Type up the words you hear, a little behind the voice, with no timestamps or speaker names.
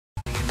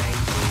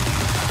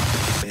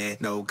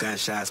No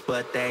gunshots,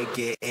 but they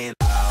getting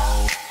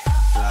low,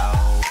 low,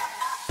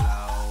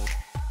 low.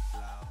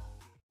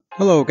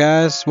 Hello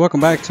guys,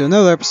 welcome back to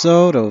another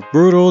episode of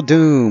Brutal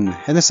Doom.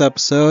 In this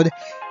episode,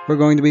 we're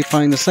going to be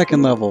playing the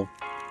second level.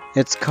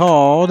 It's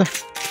called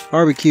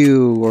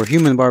Barbecue, or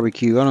Human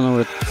Barbecue. I don't know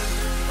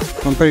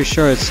what... I'm pretty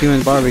sure it's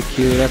Human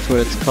Barbecue, that's what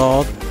it's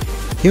called.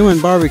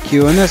 Human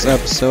Barbecue. In this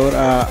episode,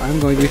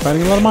 I'm going to be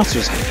fighting a lot of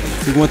monsters.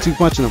 You 1-2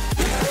 punching them.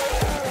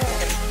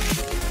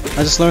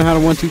 I just learned how to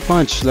 1-2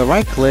 punch. The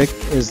right click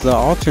is the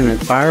alternate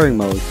firing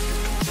mode.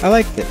 I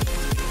liked it.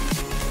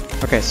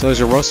 Okay, so there's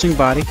a roasting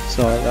body,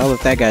 so I'll let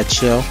that guy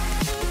chill.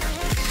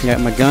 Got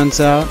my guns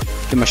out,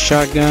 get my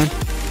shotgun.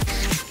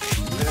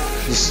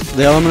 Just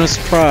the element of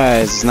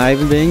surprise is not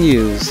even being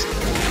used.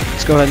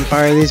 Let's go ahead and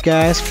fire these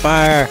guys.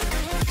 Fire!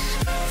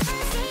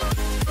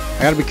 I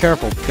gotta be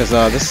careful because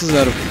this is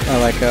at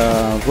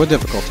what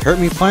difficulty? Hurt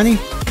Me Plenty.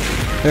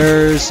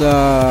 There's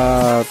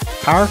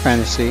Power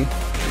Fantasy.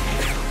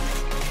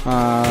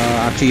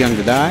 I'm Too Young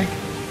to Die.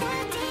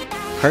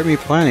 Hurt Me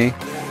Plenty.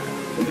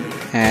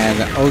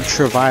 And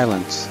Ultra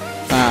Violence.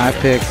 I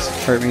picked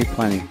Hurt Me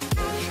Plenty.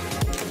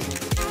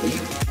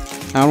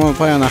 I don't want to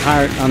play on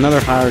another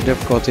higher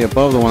difficulty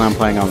above the one I'm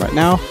playing on right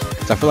now,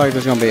 because I feel like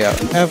there's gonna be a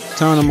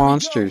ton of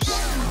monsters.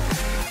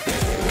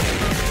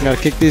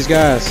 Gotta kick these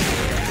guys.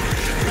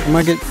 I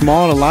might get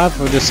mauled alive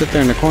if I just sit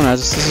there in the corner.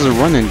 This is a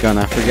running gun.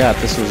 I forgot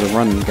this was a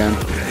running gun.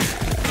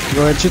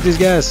 Go ahead, shoot these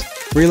guys.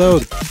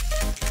 Reload.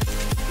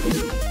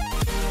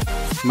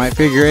 Might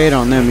figure 8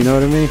 on them. You know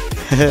what I mean?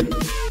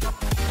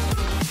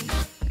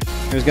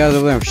 There's guys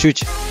over there.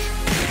 Shoot you.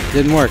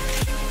 Didn't work.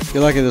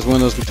 You're lucky there's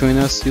windows between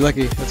us. You're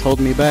lucky that's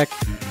holding me back.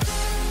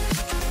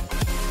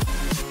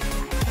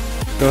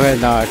 Go ahead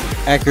and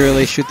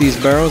accurately shoot these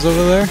barrels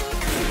over there.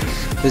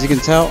 As you can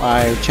tell,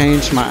 I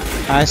changed my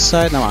iron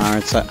sight.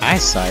 Iron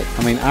sight.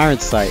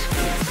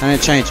 I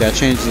didn't change it. I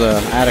changed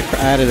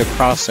added a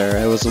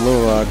crosshair. It was a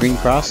little green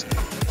cross.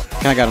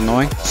 Kinda got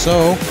annoying.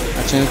 So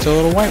I changed it to a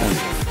little white one.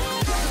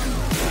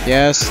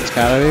 Yes, it's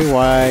gotta be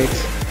white.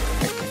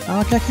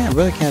 I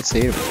really can't see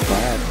it if it's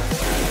black.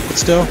 But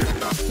still,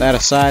 that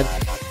aside,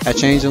 I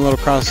changed a little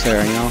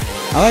crosshair, you know.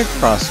 I like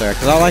crosshair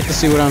because I like to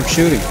see what I'm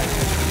shooting.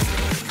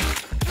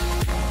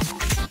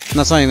 I'm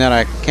not saying that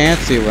I can't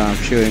see what I'm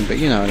shooting, but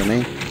you know what I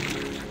mean.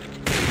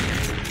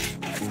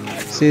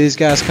 See these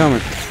guys coming.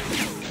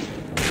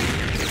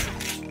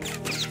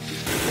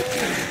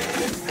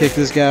 Kick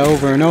this guy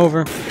over and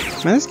over.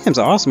 Man, this game's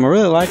awesome. I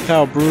really like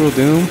how Brutal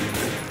Doom,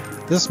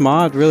 this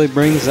mod really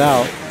brings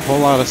out a whole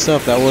lot of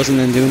stuff that wasn't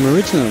in Doom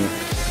originally.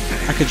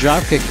 I could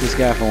drop kick this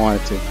guy if I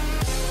wanted to.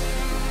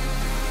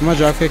 I'm gonna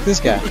drop kick this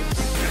guy.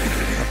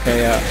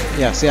 Okay,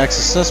 yeah, see, I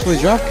successfully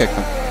drop kicked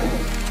him.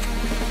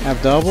 I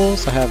have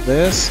doubles, I have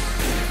this.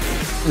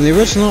 In the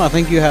original, I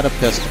think you had a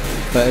pistol.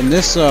 But in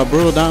this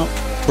Brutal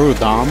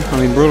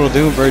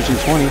Doom version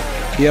 20,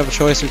 you have a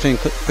choice between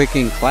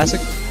picking classic,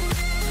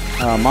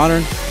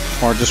 modern,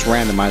 or just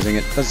randomizing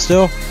it. But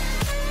still,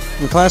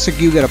 in classic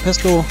you get a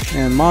pistol,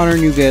 and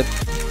modern you get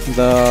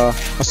the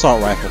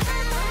assault rifle.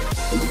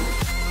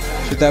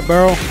 Shoot that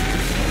barrel.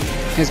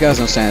 These guys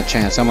don't stand a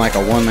chance. I'm like a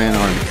one-man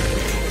army.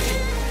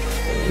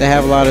 They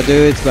have a lot of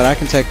dudes, but I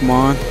can take them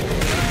on.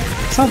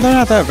 They're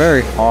not that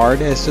very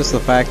hard. It's just the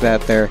fact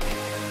that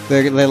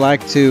they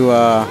like to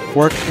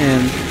work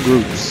in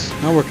groups.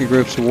 Not work in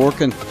groups,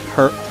 work in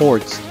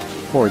hordes.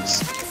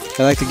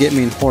 They like to get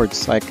me in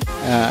hordes. Like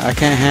I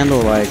can't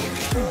handle like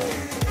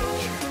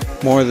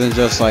more than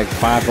just like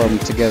 5 of them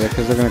together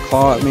because they're gonna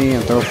claw at me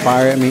and throw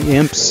fire at me.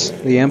 Imps.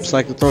 The imps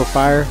like to throw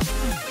fire.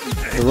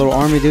 The little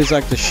army dudes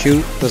like to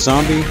shoot. The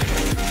zombie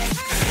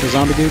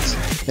dudes,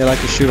 they like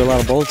to shoot a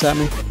lot of bullets at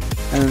me.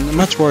 And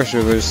much worse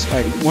if there's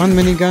like one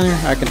minigunner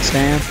I can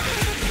stand,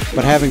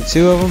 but having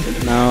 2 of them,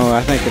 no,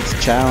 I think it's a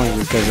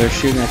challenge because they're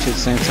shooting at you at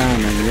the same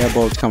time and you have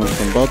bullets coming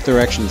from both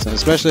directions, and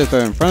especially if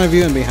they're in front of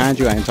you and behind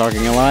you. I am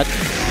talking a lot.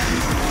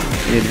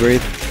 You need to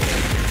breathe.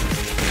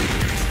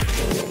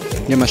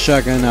 Get my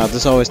shotgun out.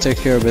 This always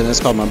takes care of it. It's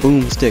called my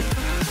boomstick.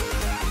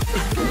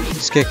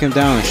 Just kick him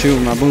down and shoot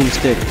with my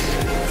boomstick.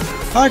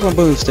 I like my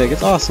boomstick.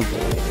 It's awesome.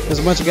 There's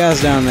a bunch of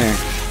guys down there.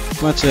 A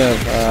bunch of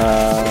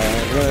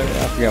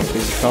I forgot what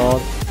these are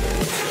called.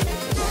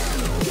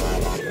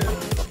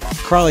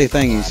 Crawly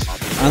thingies.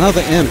 I know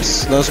the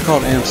imps. Those are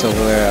called imps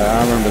over there.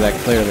 I remember that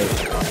clearly.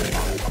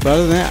 But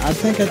other than that, I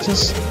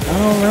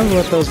don't remember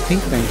what those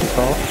pink things are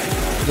called.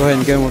 Go ahead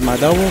and get them with my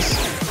doubles.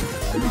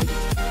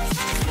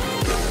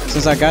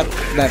 Since I got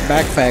that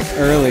backpack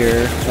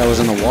earlier that was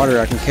in the water,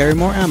 I can carry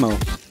more ammo.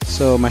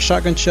 So my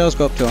shotgun shells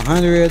go up to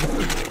 100.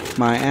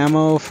 My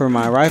ammo for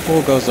my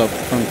rifle goes up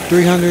from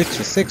 300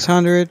 to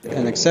 600,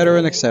 and etc.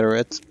 and etc.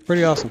 It's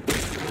pretty awesome.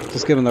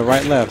 Just give them the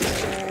right, left,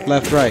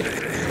 right.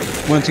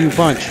 1-2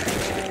 punch.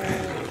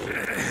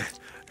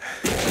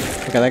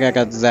 Okay, that guy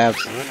got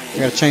zapped. I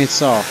got a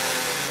chainsaw.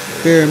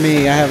 Fear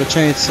me, I have a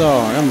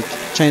chainsaw. I'm gonna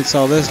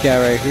chainsaw this guy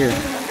right here.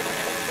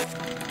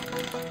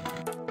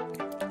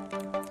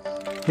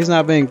 He's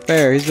not being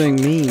fair. He's being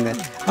mean.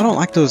 I don't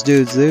like those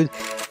dudes, dude.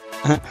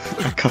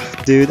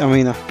 Dude, I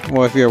mean,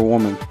 well, if you're a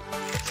woman.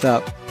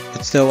 Stop.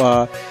 But still,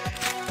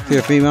 if you're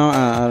a female,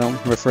 I don't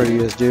refer to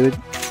you as dude.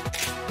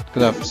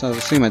 Because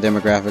I've seen my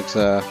demographics,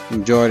 the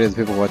majority of the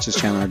people who watch this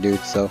channel are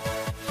dudes, so,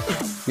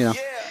 you know.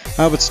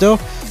 But still,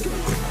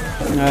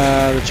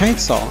 the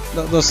chainsaw,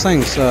 those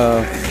things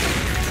that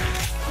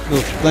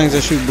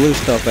shoot blue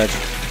stuff at you.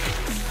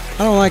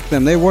 I don't like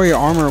them. They wear your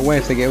armor away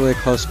if they get really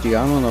close to you.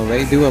 I don't know,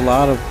 they do a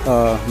lot of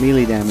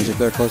melee damage if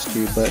they're close to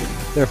you, but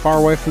if they're far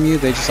away from you,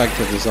 they just like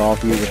to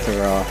dissolve you with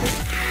their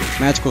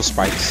magical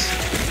spikes.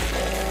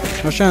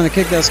 I was trying to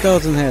kick that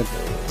skeleton head.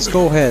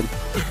 Skull head.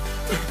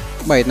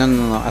 Wait, no.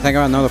 I think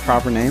I know the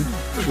proper name.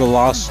 The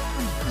Lost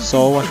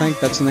Soul, I think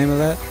that's the name of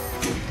that.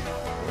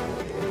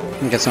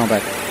 Let me get some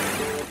back.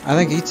 I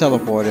think he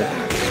teleported,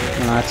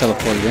 and I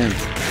teleported in.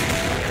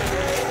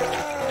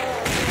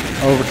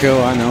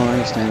 Overkill, I know, I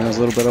understand. It was a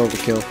little bit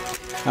overkill.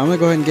 I'm gonna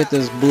go ahead and get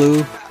this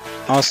blue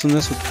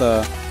awesomeness with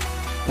the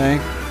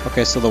thing.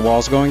 Okay, so the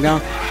wall's going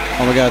down.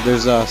 Oh my god,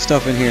 there's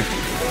stuff in here.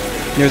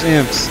 There's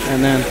imps,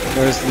 and then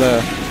there's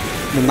the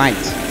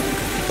knight.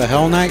 The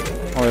Hell Knight,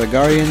 or the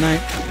Guardian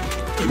Knight.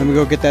 Let me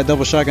go get that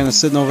double shotgun that's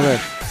sitting over there.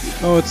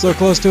 Oh, it's so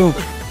close to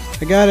him.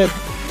 I got it.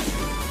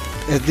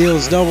 It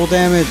deals double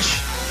damage.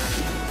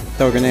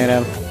 Throw a grenade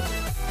at him.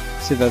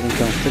 See if that doesn't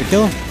kill him. Did it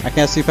kill him? I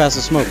can't see past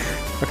the smoke.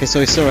 Okay,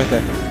 so he's still right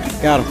there.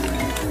 Got him.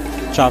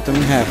 Chopped him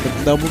in half with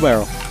the double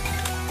barrel.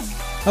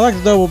 I like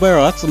the double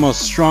barrel. That's the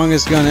most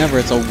strongest gun ever.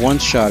 It's a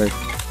one-shotter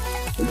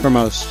for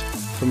most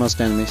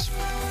enemies.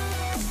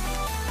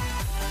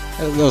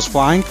 Those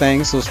flying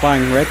things, those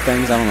flying red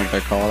things, I don't know what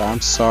they're called.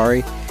 I'm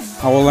sorry.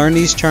 I will learn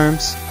these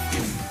terms.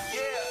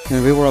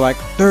 And people were like,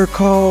 they're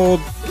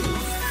called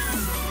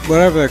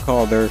whatever they're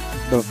called, their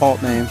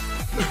default name.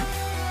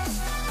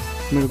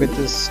 Let me go get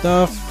this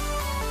stuff.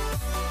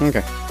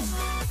 Okay.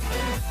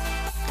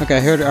 Okay,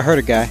 I heard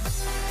a guy.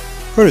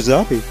 Heard a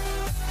zombie.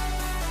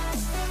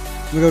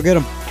 Let me go get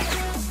him.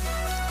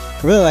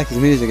 I really like his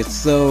music. It's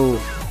so,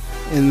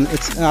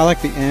 I like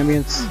the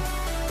ambience.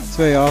 It's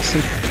very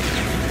awesome.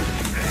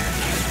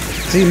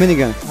 See,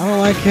 minigun. I don't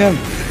like him.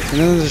 And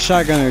then there's a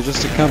shotgunner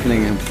just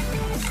accompanying him.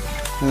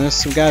 And there's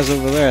some guys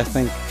over there, I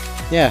think.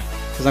 Yeah,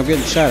 because I'm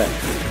getting shot at.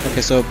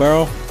 Okay, so a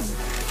barrel.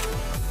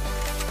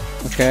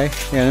 Okay,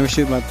 yeah, let me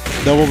shoot my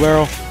double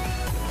barrel.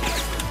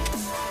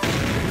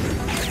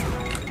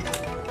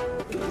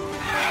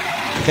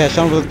 Okay, I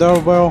shot him with a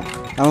double barrel.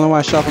 I don't know why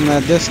I shot from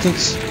that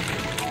distance.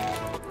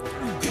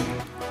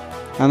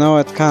 I know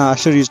it's I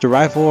should have used a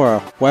rifle or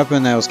a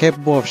weapon that was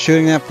capable of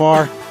shooting that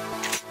far.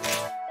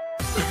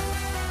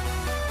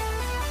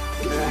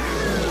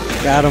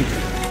 Got him.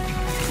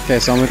 Okay,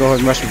 so I'm gonna go ahead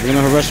and rush him. We're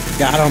gonna rush him.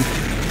 Got him.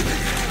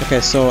 Okay,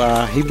 so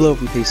he blew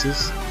up in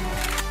pieces.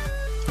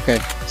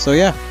 Okay, so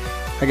yeah,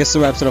 I guess that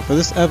wraps it up for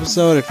this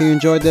episode. If you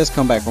enjoyed this,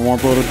 come back for more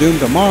Brutal Doom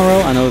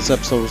tomorrow. I know this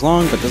episode was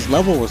long, but this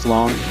level was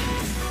long.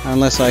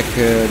 Unless I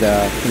could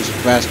finish it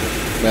faster.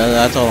 But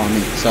that's all on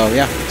me. So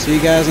yeah, see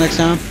you guys next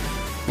time.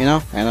 You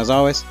know, and as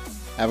always,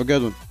 have a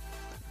good one.